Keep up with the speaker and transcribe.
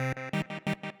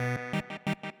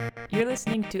You're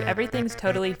listening to Everything's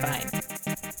Totally Fine.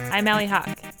 I'm Allie Hawk,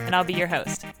 and I'll be your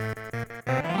host.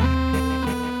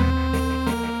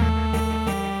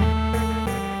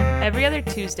 Every other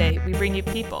Tuesday, we bring you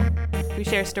people who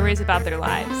share stories about their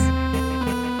lives.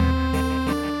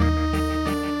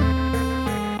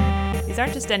 These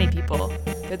aren't just any people,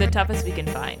 they're the toughest we can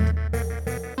find.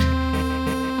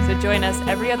 So join us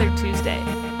every other Tuesday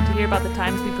to hear about the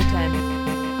times we pretend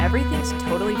everything's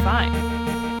totally fine.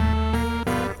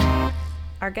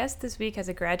 Our guest this week has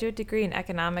a graduate degree in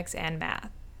economics and math.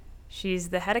 She's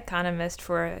the head economist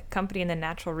for a company in the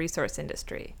natural resource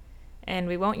industry. And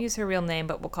we won't use her real name,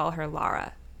 but we'll call her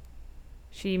Laura.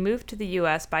 She moved to the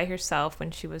U.S. by herself when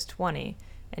she was 20,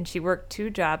 and she worked 2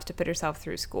 jobs to put herself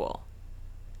through school.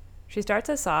 She starts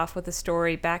us off with a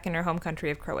story back in her home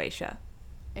country of Croatia.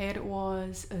 It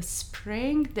was a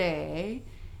spring day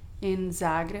in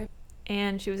Zagreb.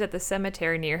 And she was at the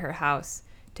cemetery near her house,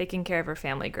 taking care of her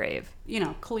family grave.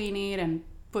 Clean it and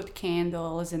put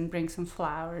candles and bring some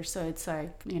flowers. So it's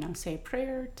like, say a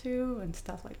prayer or two and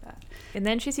stuff like that. And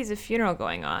then she sees a funeral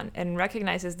going on and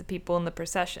recognizes the people in the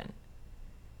procession.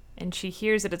 And she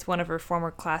hears that it's one of her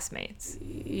former classmates.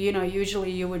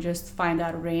 Usually you would just find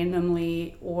out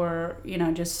randomly or,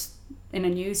 just in the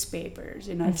newspapers,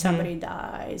 if somebody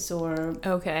dies or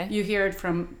you hear it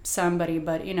from somebody,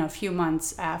 but, a few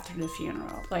months after the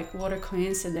funeral. Like, what a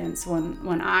coincidence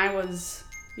when I was,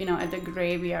 at the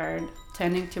graveyard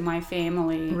tending to my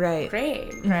family grave,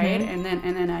 right? And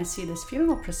then I see this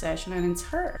funeral procession and it's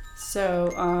her. So,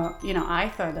 I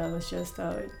thought that was just,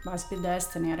 it must be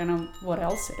destiny. I don't know what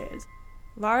else it is.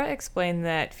 Laura explained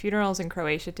that funerals in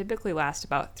Croatia typically last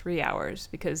about 3 hours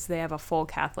because they have a full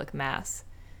Catholic mass.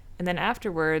 And then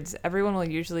afterwards, everyone will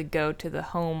usually go to the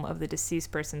home of the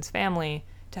deceased person's family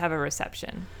to have a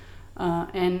reception.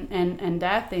 And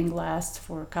that thing lasts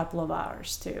for a couple of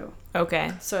hours too.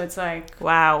 Okay. So it's like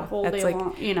wow, whole that's day like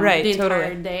long, right, the totally.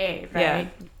 entire day, right? Yeah.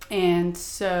 And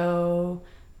so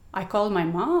I called my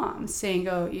mom saying,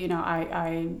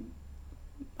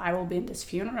 I will be in this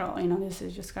funeral. This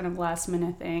is just kind of last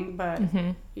minute thing, but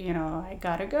I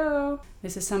gotta go.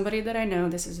 This is somebody that I know.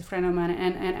 This is a friend of mine,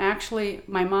 and actually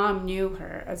my mom knew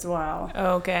her as well.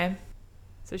 Okay.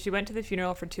 So she went to the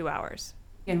funeral for 2 hours.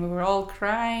 And we were all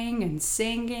crying and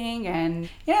singing, and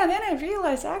then I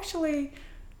realized actually,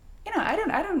 I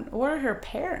don't were her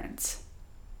parents,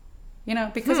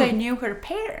 because I knew her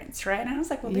parents, right? And I was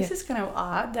like, well, this is kind of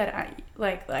odd that I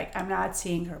like I'm not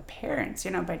seeing her parents,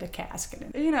 by the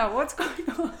casket. What's going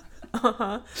on?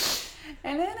 Uh-huh.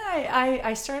 And then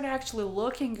I started actually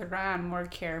looking around more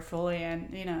carefully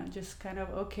and, just kind of,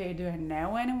 okay, do I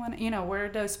know anyone? Where are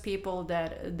those people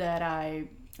that I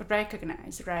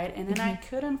recognize, right? And then I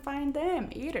couldn't find them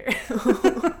either.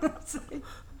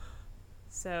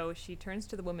 So she turns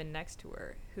to the woman next to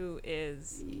her, who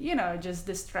is... just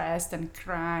distressed and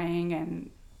crying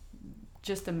and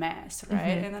just a mess,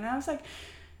 right? And then I was like,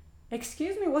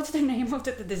 excuse me, what's the name of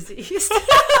the deceased?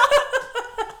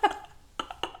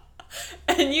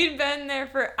 And you'd been there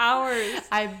for hours.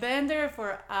 I've been there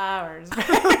for hours.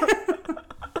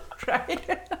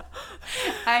 Right?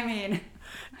 I mean...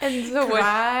 And so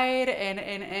cried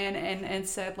and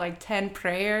said like 10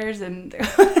 prayers and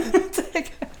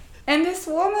and this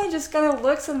woman just kind of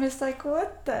looks at me. It's like,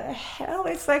 what the hell?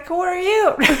 It's like, who are you?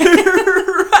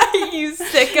 Right, you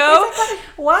sicko. Like,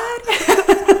 what?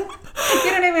 You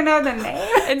don't even know the name.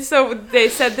 And so they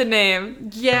said the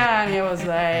name. Yeah, and it was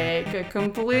like a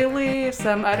completely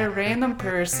some other random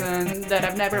person that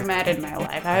I've never met in my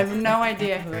life. I have no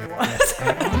idea who it was.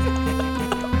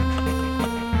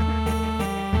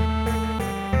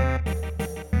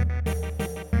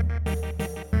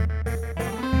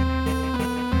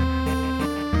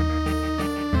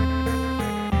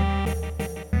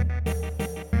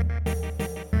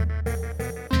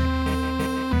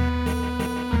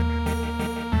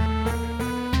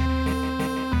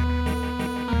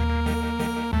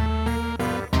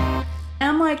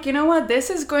 You know what,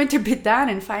 this is going to be done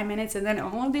in 5 minutes and then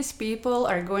all of these people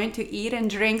are going to eat and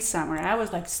drink somewhere. I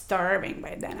was like starving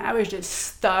by then. I was just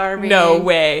starving. No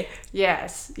way.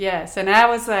 Yes. And I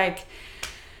was like,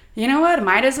 you know what,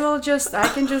 might as well I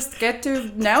can just get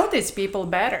to know these people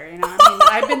better.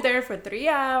 I've been there for 3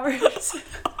 hours.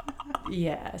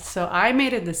 Yeah, so I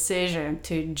made a decision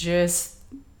to just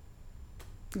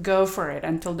go for it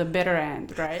until the bitter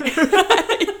end, right?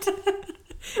 Right.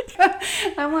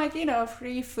 I'm like,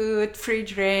 free food, free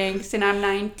drinks, and I'm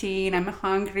 19, I'm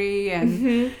hungry,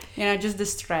 and, just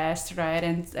distressed, right?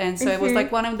 And so it was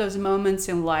like one of those moments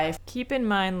in life. Keep in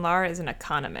mind, Laura is an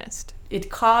economist. it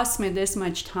cost me this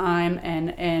much time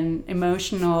and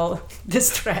emotional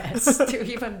distress to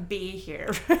even be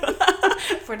here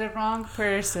for the wrong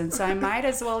person. So I might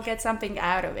as well get something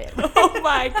out of it. Oh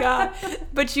my God.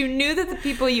 But you knew that the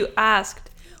people you asked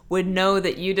would know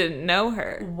that you didn't know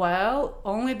her. Well,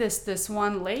 only this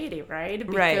one lady, right?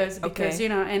 Because okay. you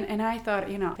know, and I thought,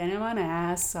 you know, if anyone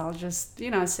asks, I'll just,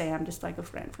 you know, say I'm just like a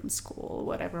friend from school,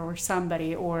 whatever, or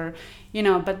somebody, or, you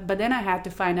know, but then I had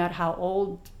to find out how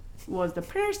old was the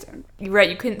person. Right,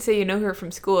 you couldn't say you know her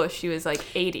from school if she was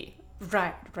like 80.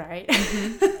 Right.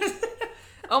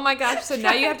 Oh my gosh, so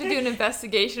now you have to do an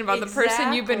investigation about the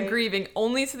person you've been grieving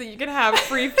only so that you can have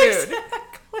free food.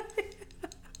 Exactly.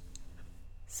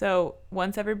 So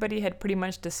once everybody had pretty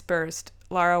much dispersed,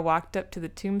 Lara walked up to the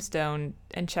tombstone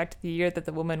and checked the year that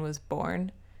the woman was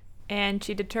born, and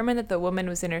she determined that the woman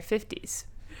was in her 50s.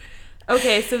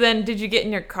 Okay, so then did you get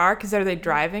in your car? Because are they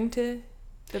driving to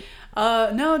the...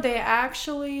 No, they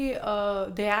actually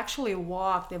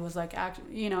walked. It was like,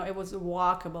 you know, it was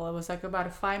walkable. It was like about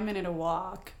a 5-minute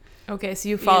walk. Okay, so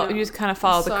you just kind of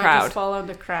followed the crowd. I just followed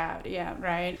the crowd, yeah,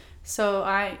 right. So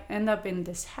I end up in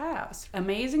this house.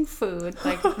 Amazing food,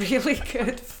 like really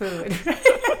good food.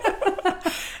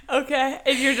 Okay,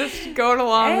 and you're just going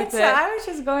along with it. I was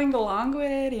just going along with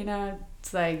it, you know.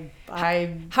 It's like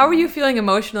How were you feeling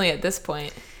emotionally at this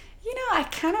point? You know, I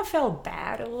kind of felt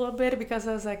bad a little bit because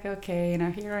I was like, okay, you know,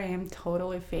 here I am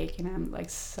totally faking. I'm like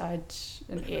such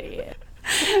an idiot.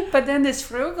 But then this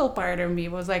frugal part of me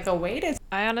was like, oh, wait a...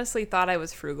 I honestly thought I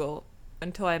was frugal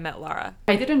until I met Lara.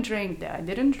 I didn't drink though. I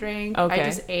didn't drink. Okay. I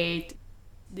just ate.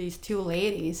 These two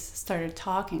ladies started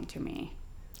talking to me.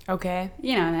 Okay.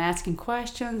 You know, and asking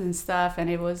questions and stuff. And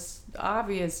it was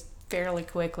obvious fairly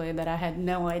quickly that I had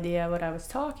no idea what I was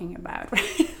talking about.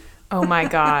 Oh my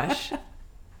gosh.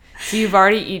 So you've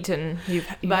already eaten.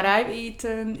 But I've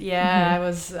eaten. Yeah,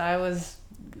 mm-hmm. I was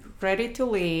ready to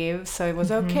leave, so it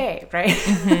was okay, right?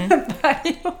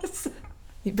 Mm-hmm.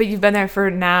 But you've been there for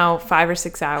now 5 or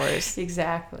 6 hours.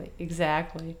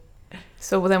 Exactly.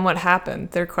 So then what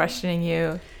happened? They're questioning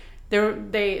you. They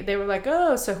were like,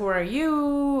 oh, so who are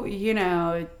you? You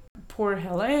know, poor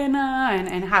Helena,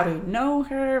 and how do you know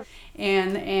her?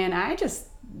 And I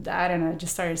don't know,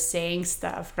 just started saying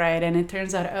stuff, right? And it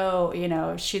turns out, oh, you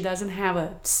know, she doesn't have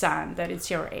a son that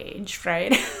it's your age,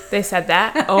 right? They said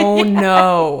that? Oh,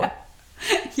 no.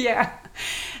 Yeah.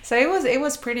 So it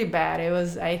was pretty bad. It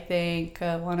was, I think,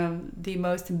 one of the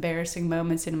most embarrassing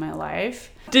moments in my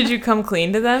life. Did you come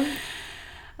clean to them?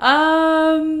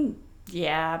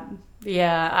 Yeah.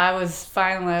 I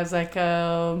was like,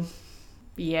 oh,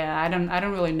 yeah, I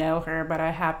don't really know her, but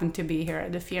I happened to be here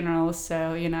at the funeral,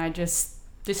 so, you know, I just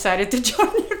decided to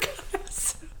join you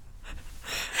guys.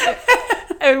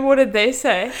 And what did they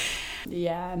say?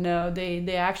 Yeah, no,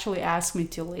 they actually asked me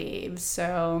to leave,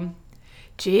 so...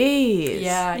 Jeez.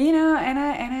 Yeah, you know, and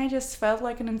I just felt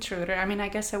like an intruder. I mean, I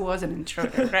guess I was an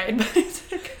intruder, right?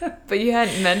 But you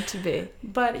hadn't meant to be.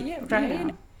 But yeah, right. You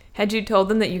know. Had you told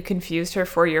them that you confused her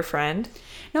for your friend?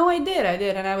 No, I did,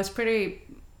 and I was pretty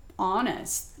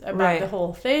honest about the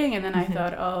whole thing. And then I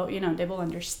thought, oh, you know, they will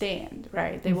understand,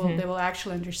 right? They will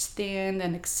actually understand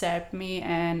and accept me,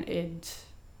 and it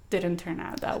didn't turn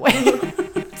out that way.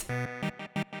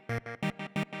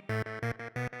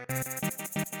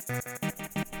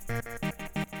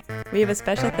 We have a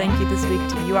special thank you this week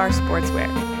to UR Sportswear.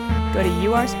 Go to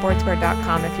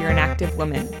ursportswear.com if you're an active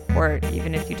woman, or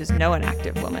even if you just know an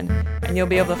active woman, and you'll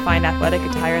be able to find athletic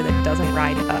attire that doesn't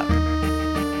ride up.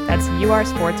 That's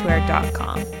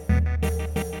ursportswear.com.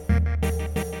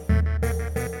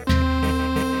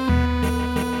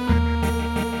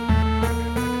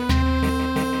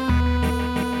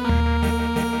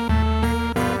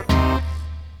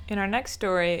 In our next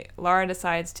story, Lara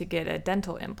decides to get a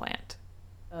dental implant.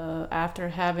 After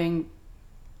having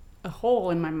a hole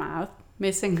in my mouth,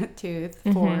 missing a tooth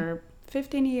for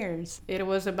 15 years. It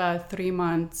was about 3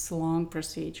 months long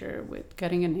procedure with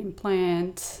getting an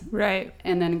implant. Right.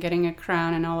 And then getting a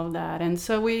crown and all of that. And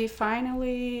so we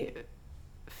finally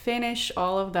finished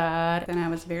all of that, and I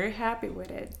was very happy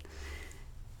with it.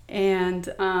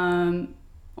 And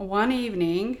one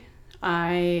evening,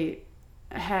 I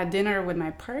had dinner with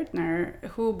my partner,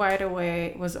 who, by the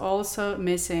way, was also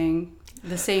missing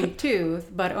the same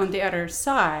tooth, but on the other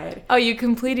side. Oh, you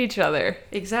complete each other.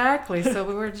 Exactly. So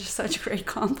we were just such great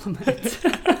compliments.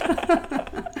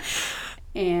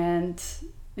 And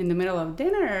in the middle of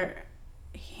dinner,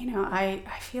 you know, I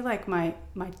feel like my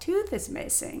tooth is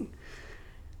missing.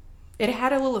 It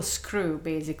had a little screw,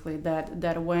 basically,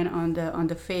 that went on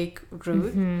the fake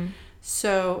root.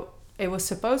 So it was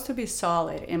supposed to be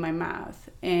solid in my mouth.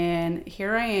 And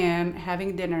here I am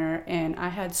having dinner, and I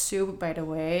had soup, by the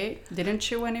way. Didn't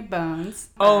chew any bones.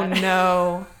 Oh,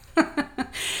 no.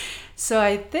 So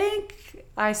I think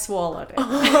I swallowed it.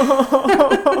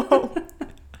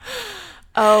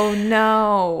 Oh,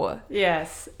 no.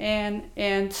 Yes.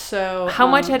 And so... How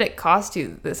much had it cost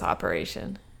you, this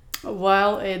operation?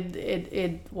 Well,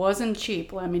 it wasn't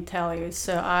cheap, let me tell you.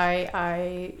 So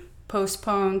I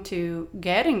postponed to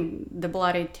getting the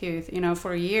bloody tooth,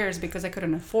 for years because I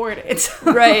couldn't afford it.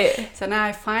 Right. So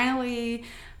now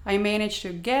I managed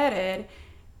to get it,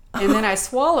 and then I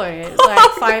swallowed it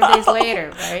like 5 days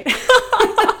later, right?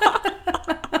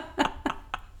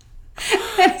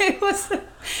 And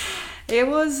it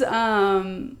was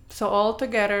so all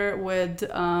together with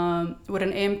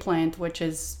an implant, which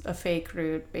is a fake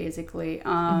root basically,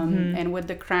 and with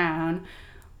the crown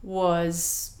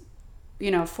was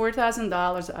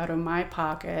 $4,000 out of my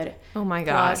pocket. Oh my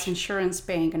gosh. Plus insurance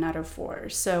paying another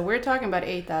 $4,000. So we're talking about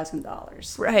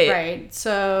 $8,000. Right. Right.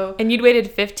 So. And you'd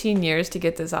waited 15 years to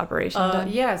get this operation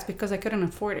done? Yes, because I couldn't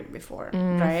afford it before.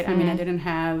 Right. I mean, I didn't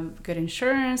have good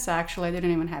insurance. Actually, I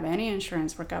didn't even have any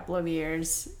insurance for a couple of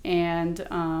years, and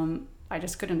I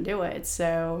just couldn't do it.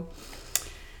 So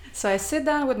I sit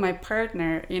down with my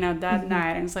partner, that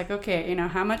night, and it's like, okay,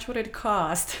 how much would it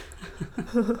cost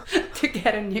to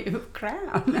get a new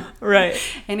crown? Right.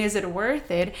 And is it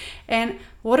worth it? And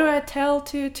what do I tell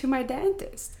to my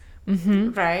dentist?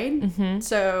 Right?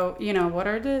 So, what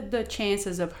are the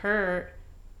chances of her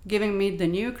giving me the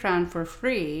new crown for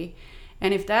free?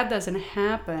 And if that doesn't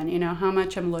happen, how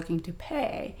much I'm looking to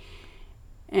pay?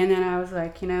 And then I was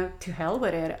like, to hell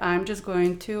with it. I'm just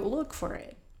going to look for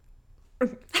it. For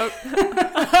the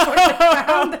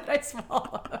crown that I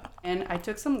swallowed. And I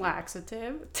took some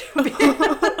laxative to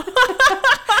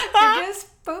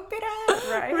just poop it out,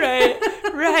 right?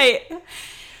 Right.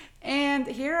 And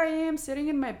here I am sitting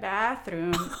in my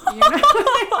bathroom,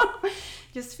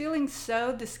 just feeling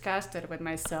so disgusted with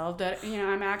myself that,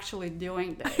 I'm actually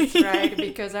doing this, right?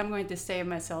 Because I'm going to save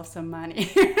myself some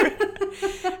money.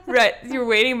 Right. You're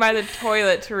waiting by the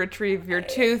toilet to retrieve your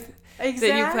tooth. Exactly.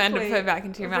 That you plan to put back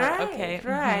into your mouth. Right, Okay.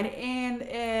 Right.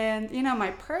 And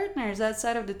my partner's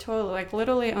outside of the toilet, like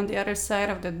literally on the other side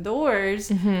of the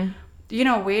doors,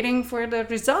 waiting for the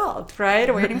result,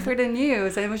 right? Waiting for the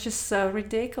news. And it was just so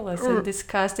ridiculous and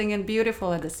disgusting and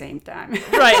beautiful at the same time.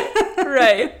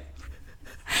 Right.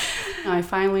 I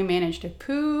finally managed to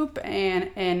poop,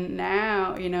 and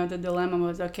now, the dilemma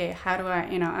was, okay, how do I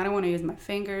don't want to use my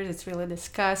fingers. It's really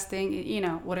disgusting.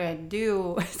 What do I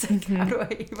do? It's like, how do I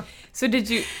even... So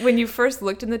when you first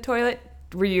looked in the toilet,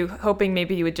 were you hoping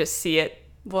maybe you would just see it?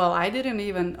 Well, I didn't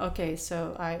even,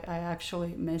 so I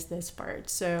actually missed this part.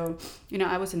 So,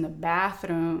 I was in the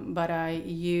bathroom, but I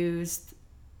used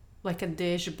like a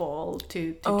dish bowl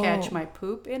to catch my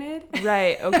poop in it.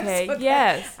 Right, okay, so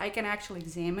yes. I can actually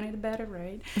examine it better,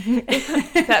 right?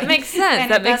 That makes sense. And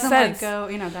that it makes doesn't sense.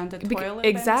 Like go, down the toilet.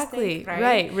 Exactly, mistake,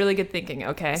 right? Really good thinking,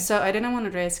 okay. So I didn't want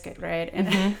to risk it, right?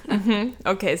 And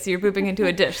Okay, so you're pooping into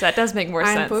a dish. That does make more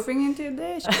sense. I'm pooping into a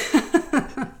dish.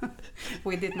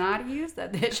 We did not use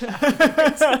that dish.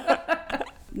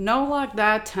 No luck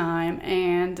that time,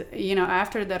 and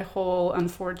after that whole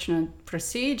unfortunate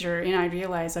procedure, I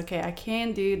realized, okay, I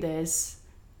can't do this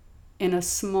in a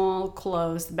small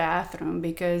closed bathroom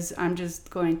because I'm just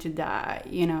going to die,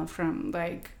 from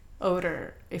like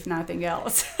odor, if nothing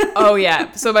else. Oh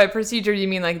yeah, so by procedure you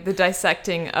mean like the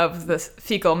dissecting of the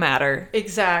fecal matter.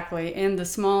 Exactly, in the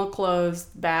small closed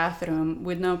bathroom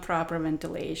with no proper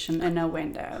ventilation and no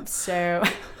windows. So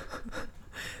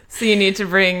you need to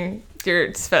bring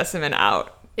your specimen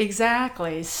out.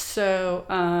 Exactly. So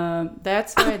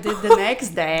that's what I did the next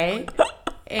day.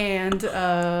 And,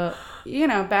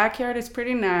 backyard is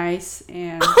pretty nice.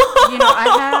 And,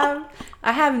 I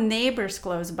have neighbors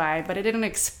close by, but I didn't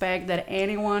expect that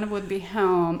anyone would be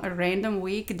home a random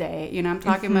weekday. I'm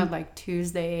talking about like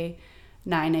Tuesday,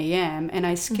 9 a.m. And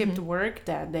I skipped work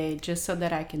that day just so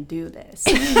that I can do this.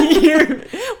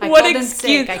 What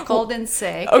excuse? I called in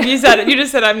sick. Oh, you said it. You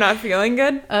just said I'm not feeling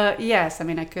good? Yes. I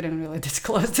mean, I couldn't really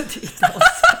disclose the details.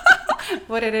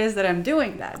 What it is that I'm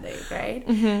doing that day,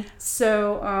 right?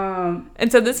 So...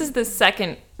 and so this is the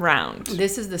second round.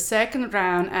 This is the second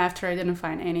round after I didn't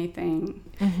find anything.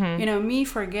 Me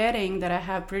forgetting that I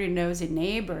have a pretty nosy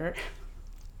neighbor...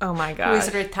 Oh my gosh.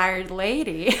 Who's a retired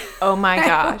lady. Oh my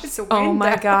gosh. Oh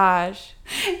my gosh.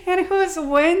 And whose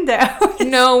window.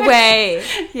 No way.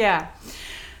 Yeah.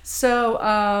 So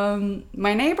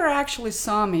my neighbor actually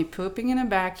saw me pooping in a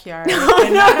backyard.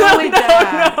 And not only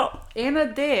that, in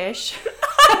a dish.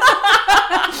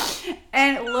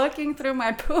 And looked licking through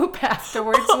my poop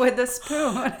afterwards with a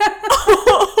spoon.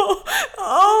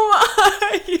 Oh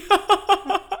my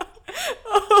god.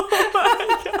 Oh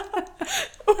my god.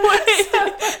 Wait,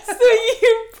 so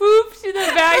you pooped in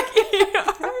the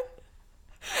backyard?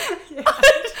 Yeah.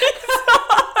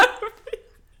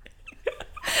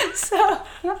 So,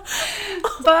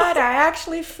 but I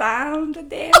actually found the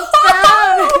damn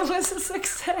crown. It was a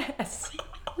success.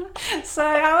 So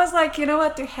I was like, you know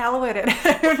what, to hell with it.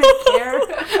 I don't care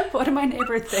what my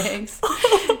neighbor thinks.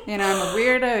 You know, I'm a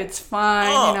weirdo, it's fine.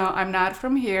 You know, I'm not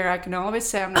from here. I can always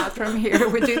say I'm not from here.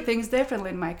 We do things differently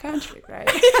in my country, right?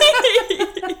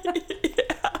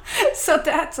 So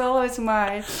that's always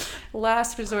my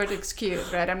last resort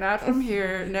excuse, right? I'm not from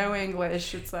here, no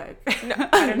English. It's like, No,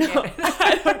 I don't get it.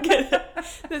 I don't get it.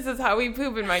 This is how we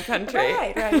poop in my country.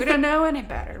 Right. We don't know any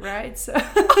better, right? So...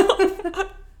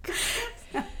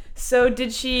 So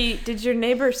did your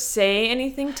neighbor say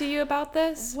anything to you about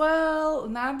this? Well,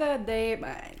 not that day,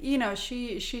 you know,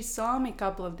 she saw me a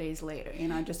couple of days later, you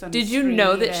know, just on the Did street. you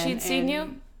know that she'd seen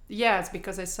you? Yes,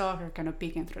 because I saw her kind of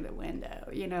peeking through the window,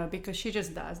 you know, because she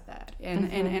just does that.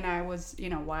 And I was, you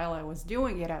know, while I was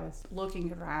doing it, I was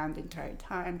looking around the entire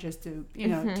time just to, you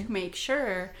know, to make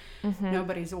sure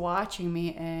nobody's watching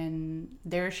me. And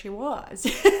there she was.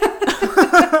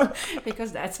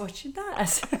 Because that's what she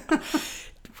does.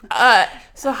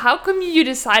 So how come you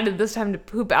decided this time to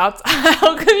poop outside?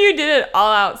 How come you did it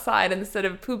all outside instead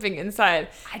of pooping inside?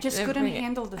 I just couldn't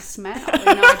handle the smell. You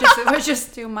know, it was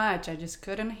just too much. I just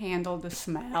couldn't handle the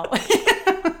smell.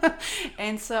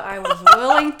 And so I was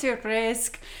willing to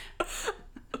risk, if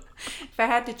I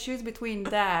had to choose between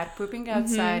that, pooping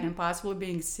outside and possibly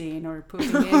being seen, or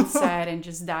pooping inside and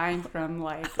just dying from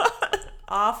like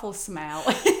awful smell.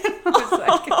 It was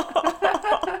like...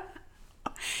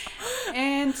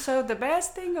 And so the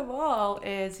best thing of all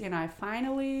is, you know, I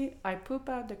poop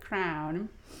out the crown.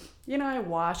 You know, I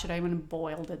wash it. I even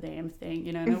boil the damn thing,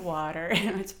 you know, in the water.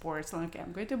 And it's porcelain. Okay,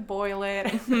 I'm going to boil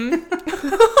it. And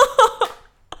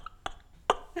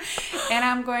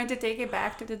I'm going to take it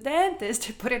back to the dentist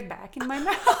to put it back in my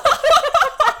mouth.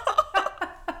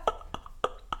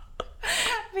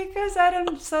 Because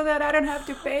so that I don't have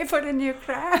to pay for the new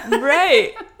crown.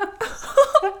 Right.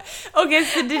 Okay,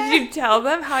 so did you tell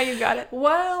them how you got it?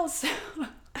 Well, so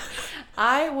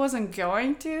I wasn't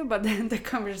going to, but then the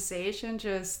conversation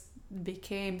just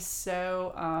became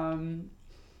so,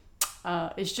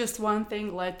 it's just one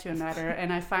thing led to another.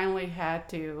 And I finally had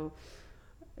to,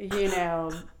 you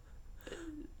know,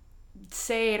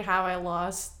 say it how I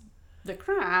lost the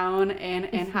crown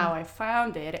and how I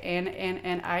found it.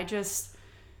 And I just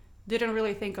didn't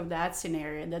really think of that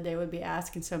scenario, that they would be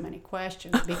asking so many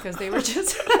questions, because they were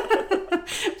just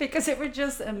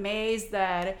amazed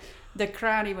that the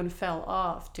crown even fell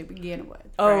off to begin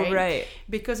with. Oh, right.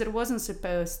 Because it wasn't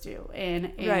supposed to.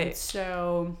 And right.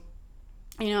 So,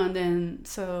 you know, and then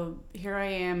so here I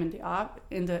am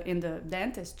in the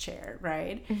dentist chair,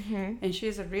 right? And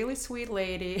she's a really sweet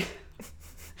lady.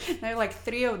 There are like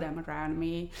 3 of them around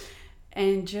me,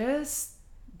 and just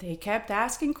they kept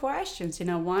asking questions, you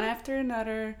know, one after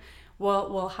another.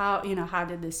 Well, how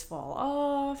did this fall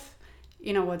off?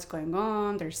 You know, what's going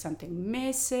on? There's something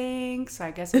missing. So I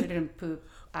guess we didn't poop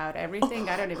out everything.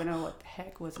 I don't even know what the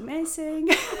heck was missing.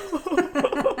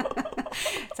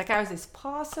 It's like, how is this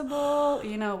possible?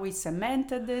 You know, we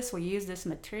cemented this, we used this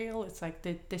material. It's like,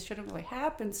 this shouldn't really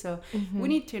happen. So we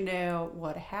need to know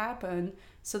what happened,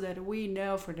 so that we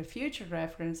know for the future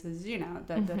references, you know,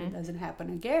 that it doesn't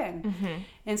happen again.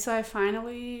 And so I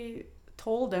finally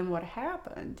told them what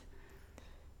happened.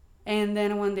 And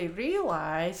then when they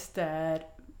realized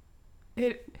that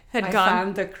it I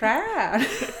found the crown,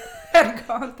 had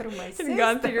gone through my system. Had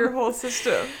gone through your whole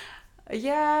system.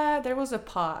 Yeah, there was a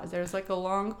pause. There was like a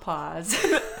long pause.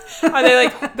 Are they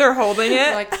like, they're holding it?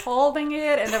 They're like holding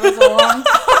it, and there was a long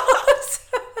pause.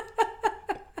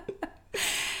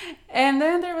 And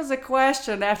then there was a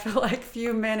question after like a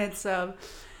few minutes of,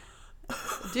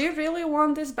 do you really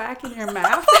want this back in your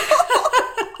mouth?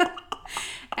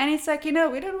 And it's like, you know,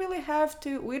 we don't really have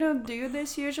to, we don't do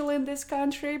this usually in this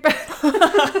country. But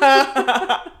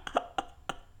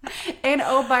and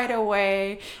oh, by the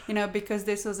way, you know, because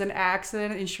this was an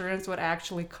accident, insurance would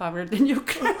actually cover the new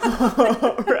crown.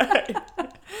 Oh, right.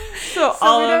 So we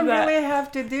all don't of that. really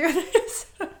have to do this.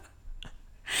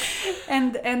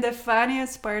 And the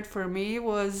funniest part for me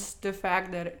was the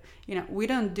fact that, you know, we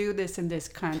don't do this in this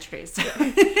country. So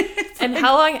and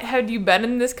how long had you been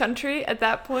in this country at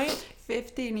that point?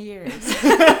 15 years.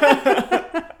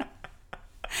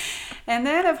 And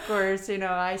then, of course,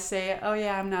 I say, oh,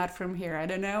 yeah, I'm not from here. I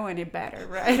don't know any better,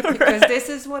 right? Because this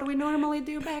is what we normally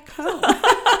do back home.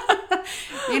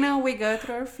 We go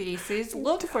through our feces,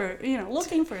 looking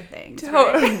for things.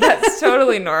 Right? That's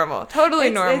totally normal.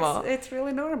 Totally normal. It's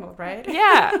really normal, right?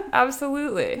 Yeah,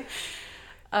 absolutely.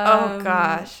 Oh,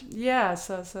 gosh. Yeah,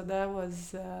 so that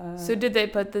was... So did they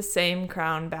put the same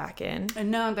crown back in?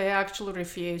 No, they actually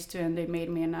refused to, and they made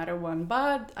me another one.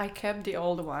 But I kept the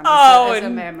old one as a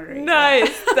memory.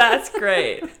 Nice. That's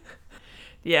great.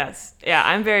 Yes. Yeah,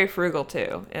 I'm very frugal,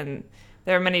 too. And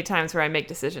there are many times where I make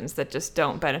decisions that just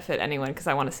don't benefit anyone because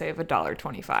I want to save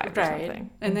 $1.25 or something.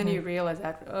 And then you realize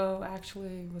that, oh,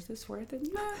 actually, was this worth it?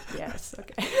 No. Yes.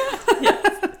 Okay.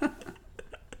 Yes.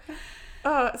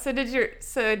 Oh, so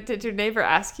did your neighbor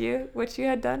ask you what you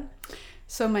had done?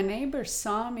 So my neighbor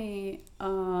saw me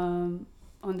on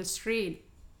the street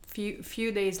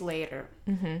few days later.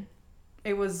 Mm-hmm.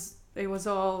 It was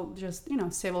all just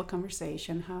civil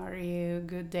conversation. How are you?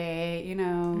 Good day.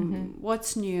 Mm-hmm.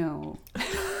 What's new?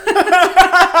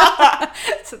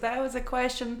 So that was a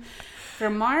question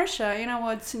from Marsha.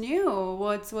 What's new?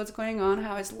 What's going on?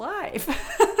 How is life?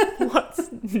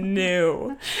 What's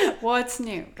new? What's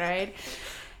new, right?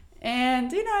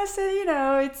 And I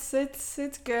said,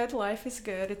 it's good. Life is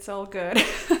good. It's all good.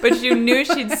 But you knew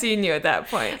she'd seen you at that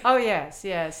point. Oh yes,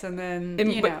 and then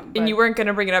and you weren't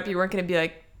gonna bring it up. You weren't gonna be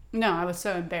like. No, I was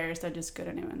so embarrassed. I just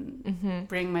couldn't even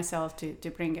bring myself to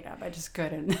bring it up. I just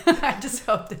couldn't. I just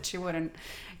hoped that she wouldn't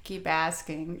keep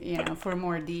asking, for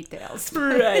more details.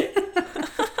 Right.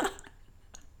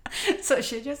 So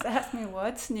she just asked me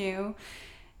what's new,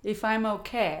 if I'm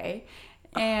okay.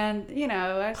 And,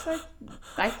 I said,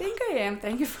 I think I am.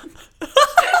 Thank you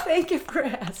for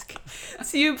asking.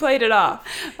 So you played it off.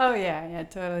 Oh, yeah,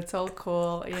 totally. It's all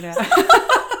cool,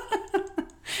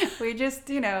 We just,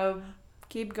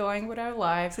 keep going with our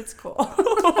lives. It's cool.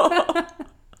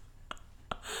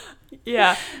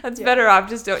 Yeah, that's better off.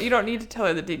 You don't need to tell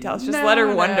her the details. Just let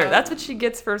her wonder. That's what she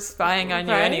gets for spying on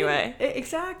you anyway.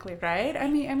 Exactly, right? I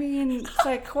mean, it's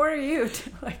like, who are you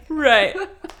right.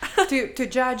 to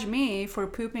judge me for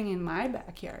pooping in my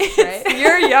backyard, right? It's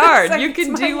your yard. Like, you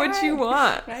can do what you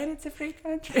want. Right? It's a free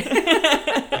country.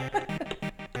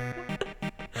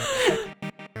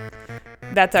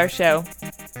 That's our show.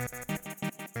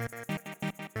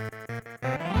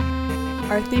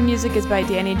 Our theme music is by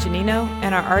Danny Janino,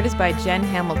 and our art is by Jen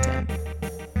Hamilton.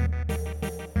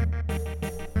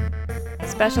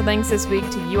 Special thanks this week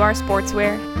to UR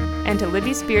Sportswear and to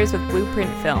Livy Spears with Blueprint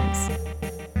Films.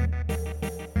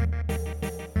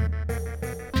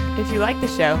 If you like the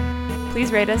show,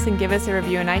 please rate us and give us a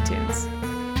review on iTunes.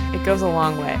 It goes a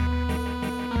long way.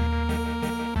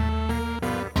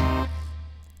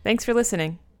 Thanks for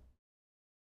listening.